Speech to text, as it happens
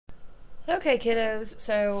Okay, kiddos,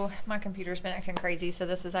 so my computer's been acting crazy, so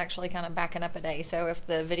this is actually kind of backing up a day. So if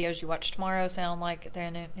the videos you watch tomorrow sound like they're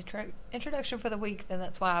an introduction for the week, then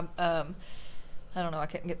that's why I don't know, I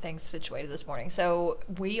couldn't get things situated this morning. So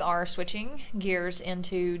we are switching gears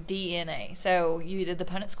into DNA. So you did the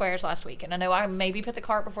Punnett squares last week, and I know I maybe put the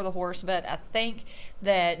cart before the horse, but I think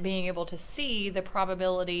that being able to see the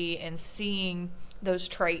probability and seeing those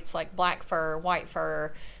traits like black fur, white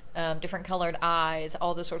fur, different colored eyes,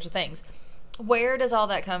 all those sorts of things. Where does all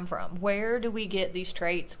that come from? Where do we get these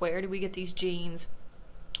traits? Where do we get these genes?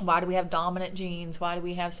 Why do we have dominant genes? Why do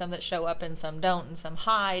we have some that show up and some don't and some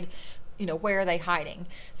hide? You know, where are they hiding?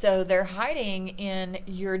 So they're hiding in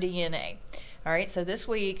your DNA. All right, so this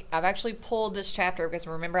week I've actually pulled this chapter because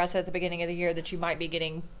remember I said at the beginning of the year that you might be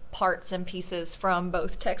getting parts and pieces from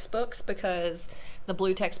both textbooks because the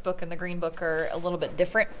blue textbook and the green book are a little bit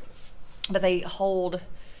different, but they hold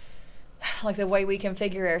like the way we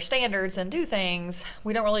configure our standards and do things.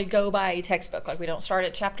 We don't really go by a textbook. Like we don't start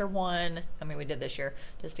at chapter 1. I mean, we did this year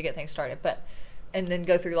just to get things started, but and then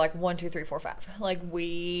go through like 1, 2, 3, 4, 5. Like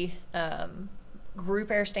we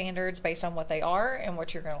group our standards based on what they are and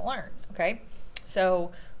what you're going to learn. Okay,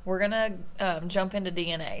 so we're going to jump into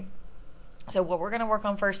DNA. So what we're going to work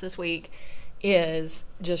on first this week is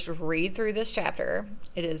just read through this chapter.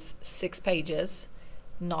 It is 6 pages,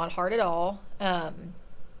 not hard at all.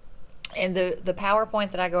 And the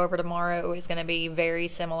PowerPoint that I go over tomorrow is going to be very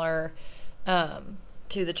similar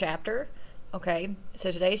to the chapter. Okay,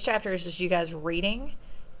 so today's chapter is just you guys reading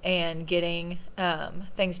and getting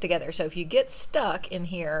things together. So if you get stuck in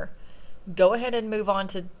here, go ahead and move on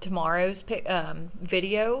to tomorrow's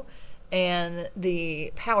video and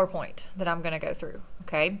the PowerPoint that I'm going to go through.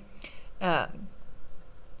 Okay,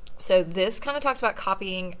 so this kind of talks about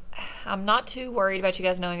copying. I'm not too worried about you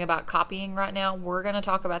guys knowing about copying right now. We're going to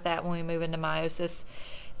talk about that when we move into meiosis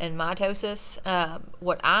and mitosis.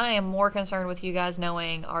 What I am more concerned with you guys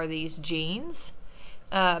knowing are these genes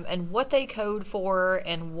and what they code for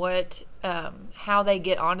and what how they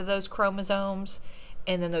get onto those chromosomes.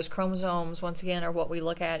 And then those chromosomes, once again, are what we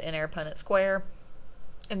look at in our Punnett square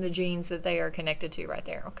and the genes that they are connected to right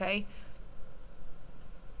there, okay?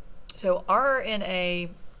 So RNA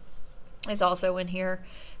is also in here,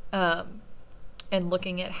 and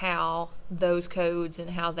looking at how those codes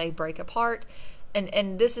and how they break apart.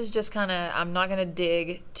 And this is just kind of, I'm not going to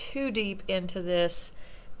dig too deep into this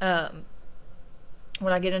when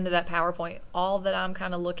I get into that PowerPoint. All that I'm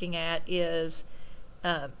kind of looking at is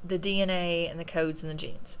the DNA and the codes and the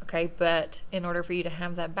genes, okay? But in order for you to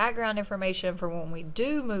have that background information for when we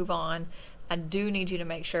do move on, I do need you to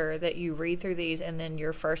make sure that you read through these, and then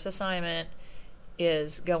your first assignment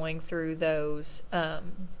is going through those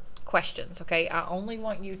questions, okay? I only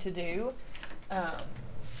want you to do, all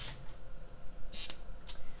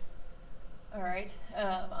right,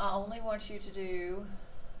 I only want you to do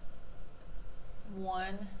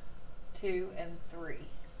 1, 2, and 3,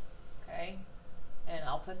 okay? And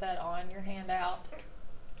I'll put that on your handout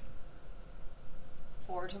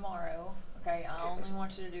for tomorrow, okay? I only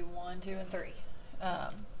want you to do 1, 2, and 3.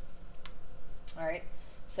 All right,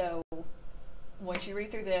 so once you read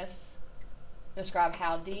through this, describe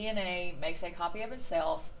how DNA makes a copy of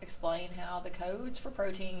itself, explain how the codes for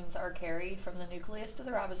proteins are carried from the nucleus to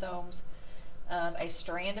the ribosomes. A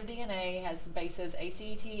strand of DNA has bases A,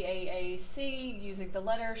 C, T, A, C. Using the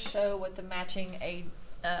letters, show what the matching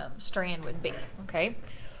strand would be, okay?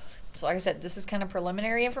 So like I said, this is kind of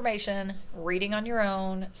preliminary information, reading on your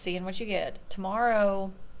own, seeing what you get.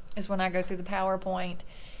 Tomorrow is when I go through the PowerPoint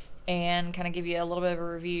and kind of give you a little bit of a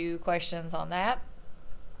review, questions on that,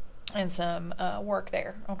 and some work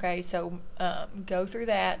there, okay? So go through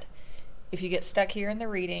that. If you get stuck here in the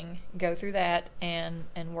reading, go through that and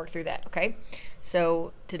work through that, okay?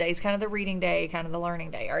 So today's kind of the reading day, kind of the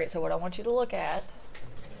learning day. All right, so what I want you to look at,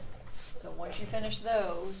 so once you finish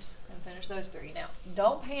those, and finish those 3. Now,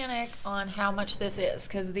 don't panic on how much this is,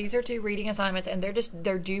 because these are 2 reading assignments, and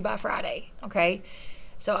they're due by Friday, okay?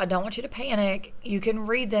 So I don't want you to panic. You can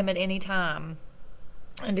read them at any time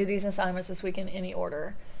and do these assignments this week in any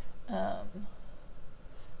order. All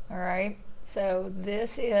right, so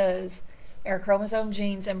this is our chromosome,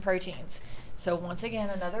 genes, and proteins. So once again,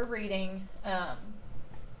 another reading that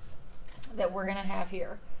we're going to have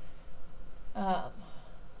here.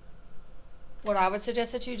 What I would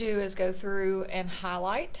suggest that you do is go through and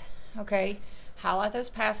highlight, okay? Highlight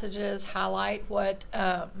those passages, highlight what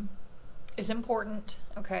is important,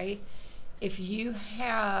 okay? If you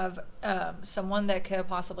have someone that could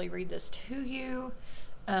possibly read this to you,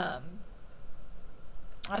 I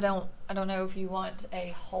don't know if you want a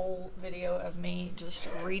whole video of me just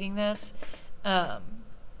reading this.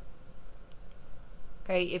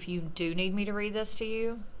 Okay, if you do need me to read this to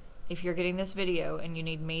you, if you're getting this video and you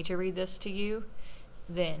need me to read this to you,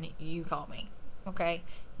 then you call me. Okay,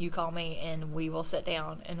 you call me and we will sit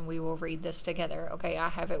down and we will read this together. Okay, I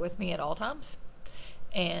have it with me at all times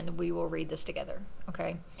and we will read this together.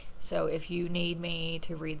 Okay, so if you need me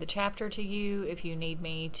to read the chapter to you, if you need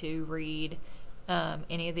me to read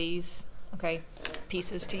any of these, okay,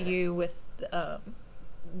 pieces to you with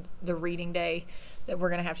the reading day that we're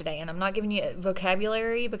going to have today. And I'm not giving you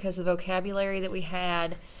vocabulary because the vocabulary that we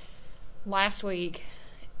had last week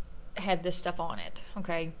had this stuff on it,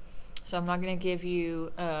 okay? So I'm not going to give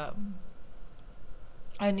you a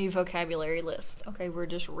new vocabulary list, okay? We're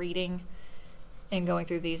just reading and going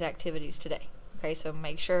through these activities today, okay? So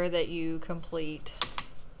make sure that you complete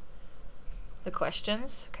the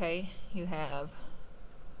questions, okay? You have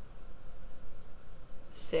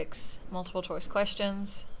 6 multiple choice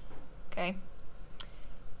questions, okay?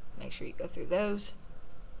 Make sure you go through those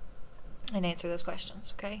and answer those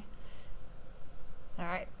questions, okay? All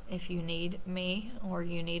right, if you need me or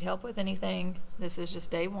you need help with anything, this is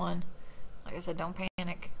just day 1. Like I said, don't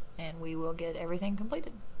panic, and we will get everything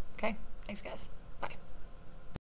completed, okay? Thanks, guys.